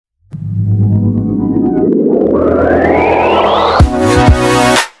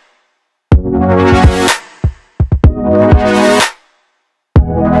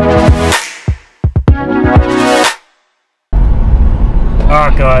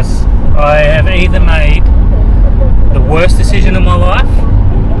I have either made the worst decision of my life,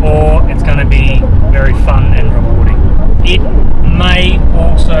 or it's going to be very fun and rewarding. It may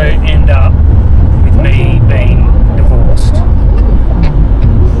also end up with me being divorced.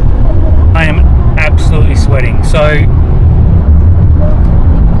 I am absolutely sweating. So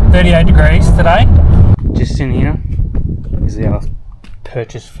 38 degrees today. Just in here is our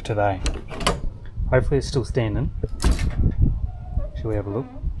purchase for today. Hopefully it's still standing. Shall we have a look?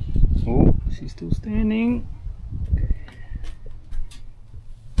 Oh, she's still standing.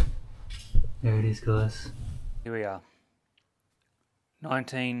 There it is, guys. Here we are.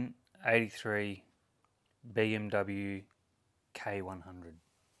 1983 BMW K100.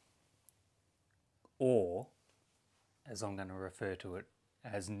 Or, as I'm going to refer to it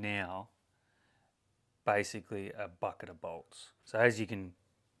as now, basically a bucket of bolts. So as you can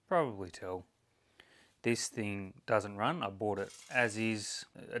probably tell, this thing doesn't run. I bought it as is.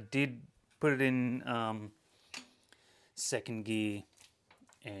 I did put it in second gear,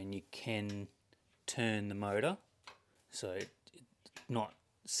 and you can turn the motor, so it's not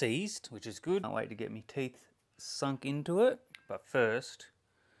seized, which is good. Can't wait to get my teeth sunk into it, but first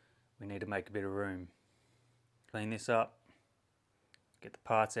we need to make a bit of room. Clean this up, get the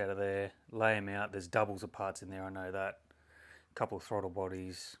parts out of there, lay them out. There's doubles of parts in there, I know that. A couple of throttle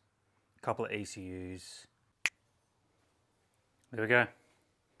bodies, a couple of ECUs. There we go.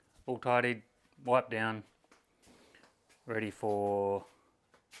 All tidied, wiped down, ready for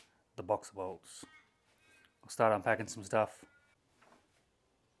the box of bolts. I'll start unpacking some stuff.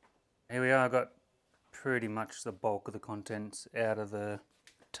 Here we are. I've got pretty much the bulk of the contents out of the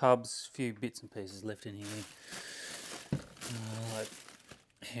tubs. A few bits and pieces left in here, like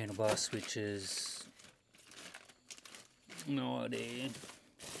handlebar switches, no idea,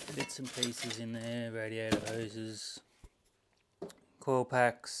 bits and pieces in there, radiator hoses, coil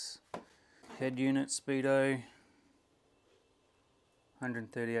packs, head unit, speedo,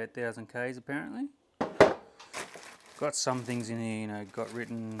 138,000 Ks apparently. Got some things in here, you know, got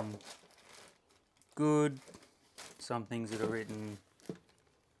written good, some things that are written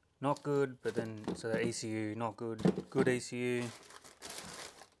not good, but then, so the ECU, not good, good ECU.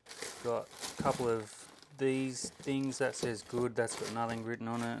 Got a couple of these things that says good, that's got nothing written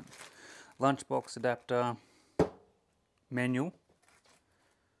on it. Lunchbox adapter, manual,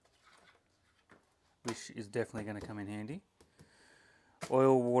 which is definitely going to come in handy.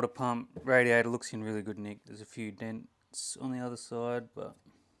 Oil, water pump, radiator looks in really good nick. There's a few dents on the other side, but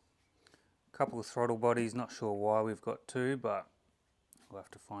a couple of throttle bodies, not sure why we've got two, but we'll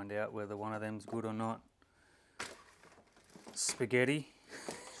have to find out whether one of them's good or not. Spaghetti,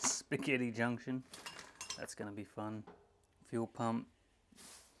 spaghetti junction, that's going to be fun. Fuel pump,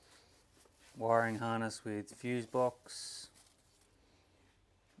 wiring harness with fuse box,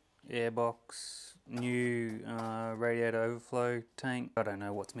 air box, new radiator overflow tank. I don't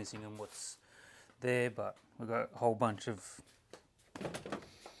know what's missing and what's there, but we've got a whole bunch of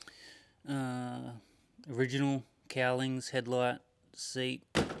original cowlings, headlight, seat.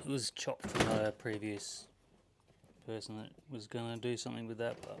 It was chopped from a previous person that was going to do something with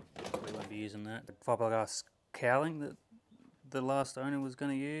that, but we won't be using that. Fiberglass cowling that the last owner was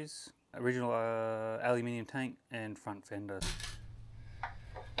going to use. Original aluminium tank and front fender.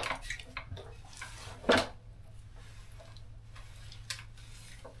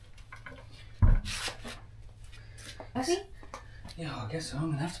 Essie? Yeah, I guess so. I'm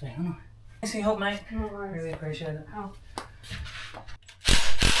going to have to be, aren't I? Thanks for your help, mate. No worries. Really appreciate it. Oh.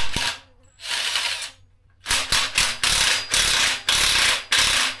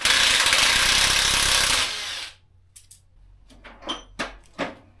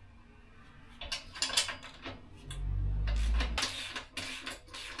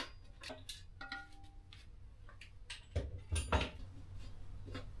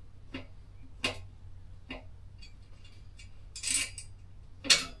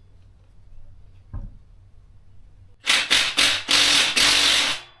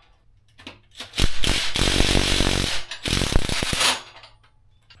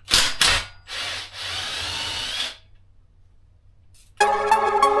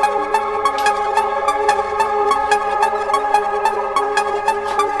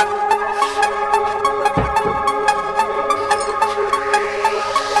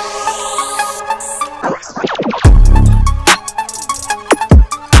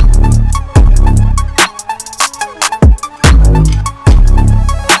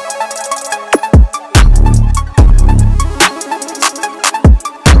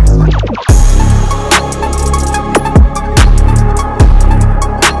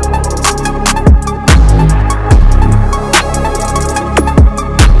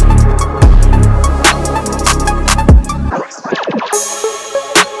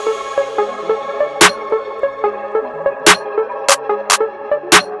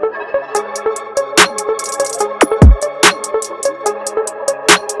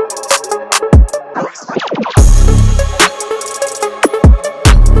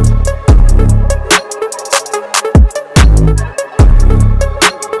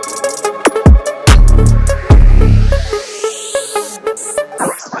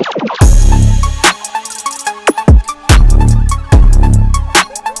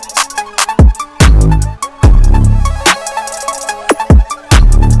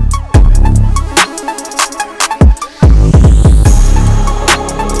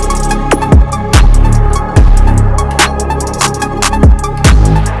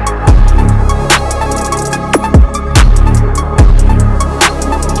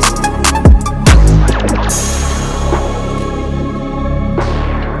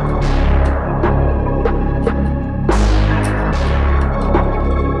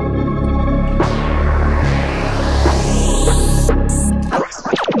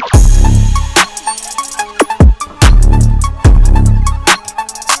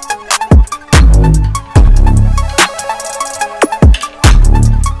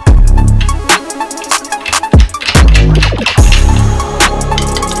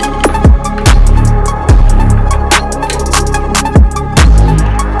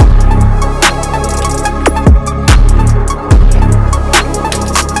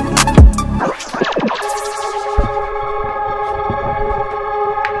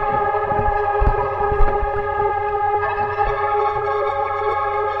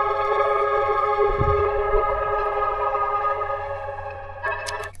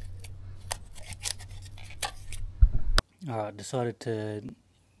 Alright, decided to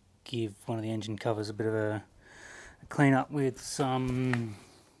give one of the engine covers a bit of a clean up with some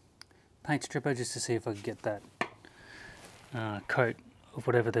paint stripper just to see if I could get that coat of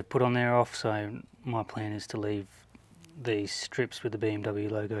whatever they've put on there off. So my plan is to leave these strips with the BMW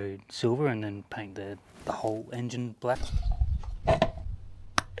logo silver and then paint the whole engine black.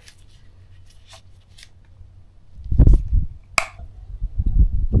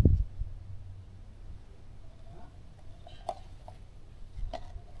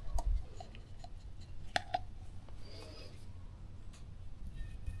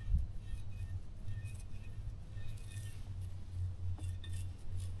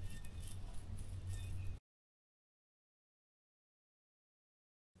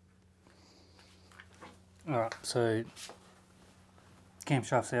 Alright, so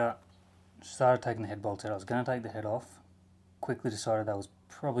camshaft's out, started taking the head bolts out. I was going to take the head off, quickly decided that was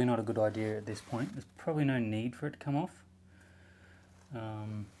probably not a good idea at this point. There's probably no need for it to come off.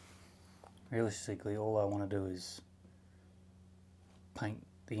 Realistically, all I want to do is paint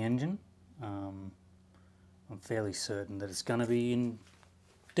the engine. I'm fairly certain that it's going to be in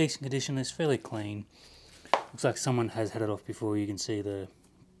decent condition. It's fairly clean. Looks like someone has had it off before. You can see the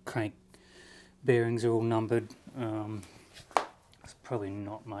crank bearings are all numbered. There's probably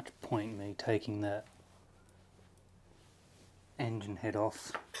not much point in me taking that engine head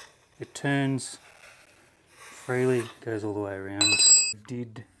off. It turns freely, goes all the way around.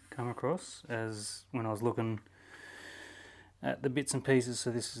 Did come across as when I was looking at the bits and pieces. So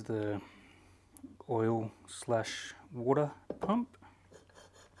this is the oil / water pump.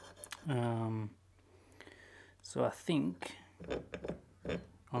 So I think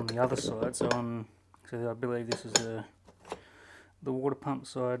on the other side, so I believe this is the water pump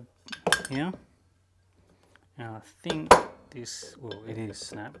side here, and I think this, well, it is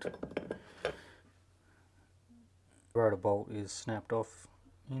snapped. The rotor bolt is snapped off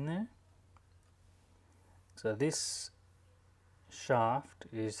in there. So this shaft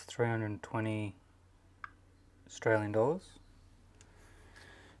is 320 Australian dollars.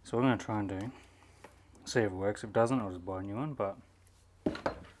 So what I'm going to try and do, see if it works. If it doesn't, I'll just buy a new one, but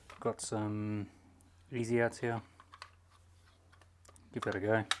got some easy outs here. Give that a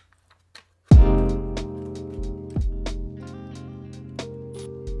go.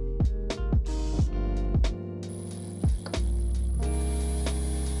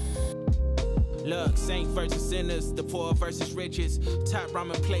 Look, saint versus sinners, the poor versus riches, top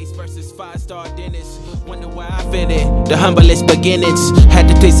ramen place versus 5-star dinners. Wonder why I fit it, the humblest beginnings. Had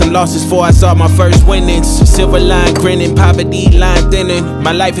to take some losses before I saw my first winnings. Silver line grinning, poverty line thinning.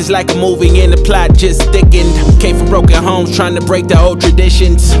 My life is like a movie and the plot just thickened. Came from broken homes trying to break the old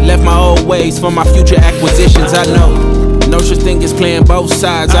traditions. Left my old ways for my future acquisitions. I know, no such thing as playing both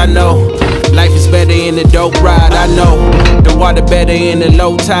sides. I know, life is better in the dope ride. I know, the water better in the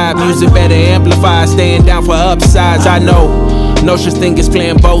low tide. Music better amplified, staying down for upsides. I know, no such thing as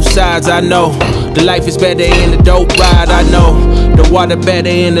playing both sides. I know, the life is better in the dope ride. I know, the water better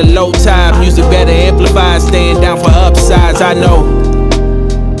in the low tide. Music better amplified, staying down for upsides. I know.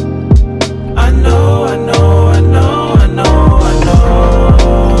 I know, I know, I know, I know, I know.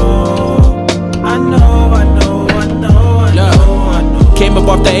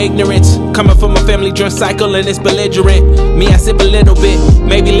 ignorance. Coming from a family drunk cycle and it's belligerent. Me, I sip a little bit,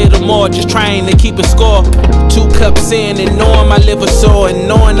 maybe a little more, just trying to keep a score. 2 cups in and knowing my liver sore, and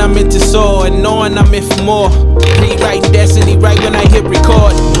knowing I'm into soar, and knowing I'm in for more. Rewriting destiny right when I hit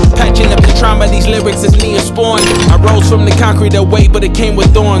record. Patching up the trauma, these lyrics is Neosporin. I rose from the concrete away, but it came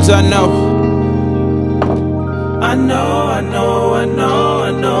with thorns, I know. I know, I know, I know,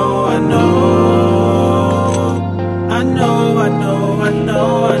 I know, I know. I know, I know, I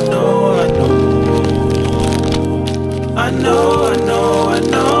know, I know, I know. I know, I know, I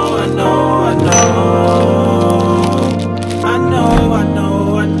know, I know, I know. I know, I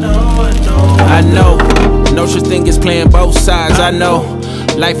know, I know, I know. I know, no such thing as playing both sides, I know.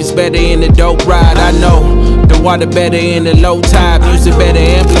 Life is better in the dope ride, I know. The water better in the low tide, music better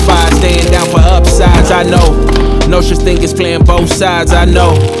amplified, staying down for upsides, I know. No such thing as playing both sides, I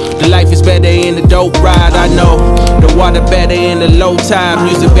know. The life is better in the dope ride, I know. The water better in the low tide,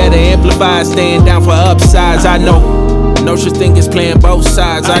 music better amplified, staying down for upsides, I know. No such thing as playing both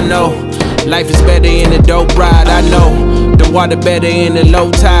sides, I know. Life is better in the dope ride, I know. The water better in the low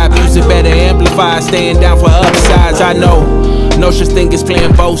tide, music better amplified, staying down for upsides, I know. No such thing as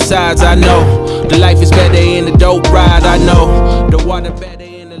playing both sides, I know. The life is better in the dope ride, I know. The water better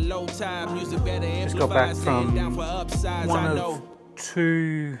in the low tide, music better amplified, staying down for upsides, I know. One of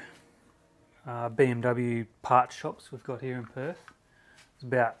 2 BMW parts shops we've got here in Perth. It's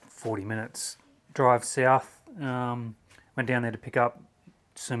about 40 minutes drive south. Went down there to pick up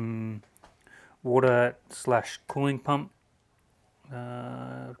some water / cooling pump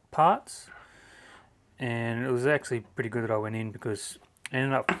parts, and it was actually pretty good that I went in because I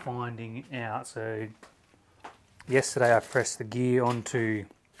ended up finding out. So yesterday I pressed the gear onto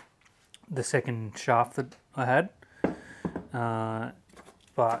the second shaft that I had,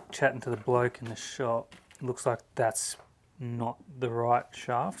 but chatting to the bloke in the shop, it looks like that's not the right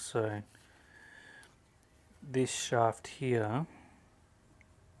shaft. So this shaft here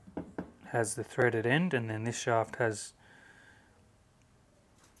has the threaded end, and then this shaft has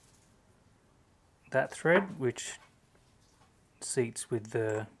that thread which seats with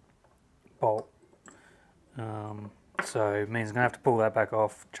the bolt. So it means I'm going to have to pull that back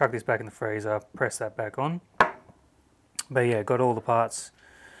off, chuck this back in the freezer, press that back on. But yeah, got all the parts.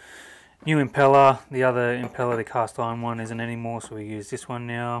 New impeller, the other impeller, the cast iron one, isn't anymore, so we use this one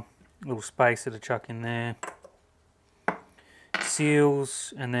now. Little spacer to chuck in there.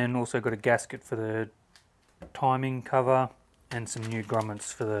 Seals, and then also got a gasket for the timing cover, and some new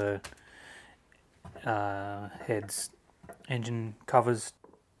grommets for the heads, engine covers.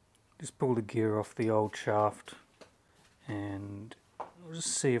 Just pull the gear off the old shaft, and I'll just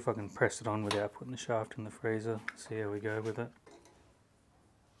see if I can press it on without putting the shaft in the freezer. See how we go with it.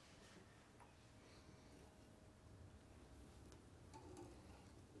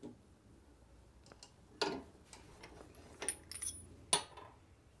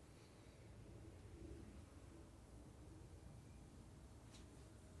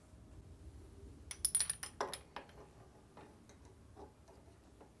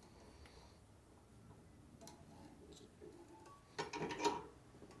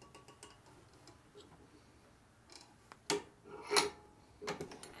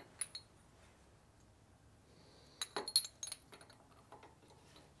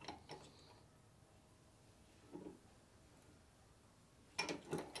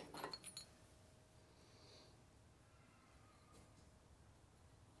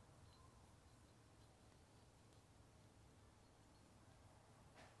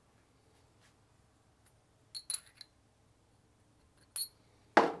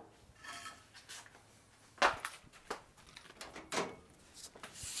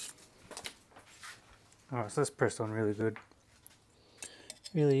 Alright, so that's pressed on really good.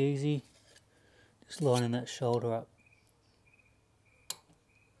 Really easy. Just lining that shoulder up.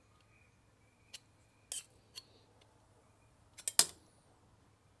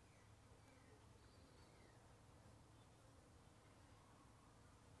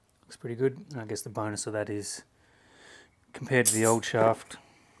 Looks pretty good. And I guess the bonus of that is, compared to the old shaft,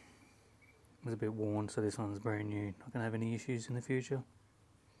 it was a bit worn, so this one's brand new. Not going to have any issues in the future.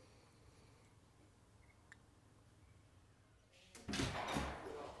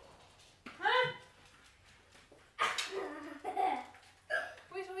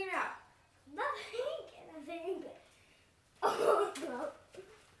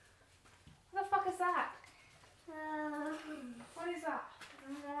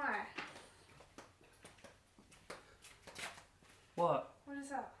 What? What is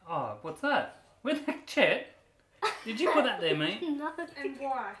that? Oh, what's that? Where's that Chet? Did you put that there, mate? No. And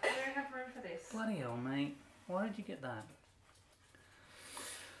why? We don't have room for this. Bloody hell, mate. Why did you get that?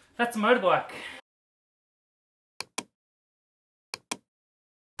 That's a motorbike.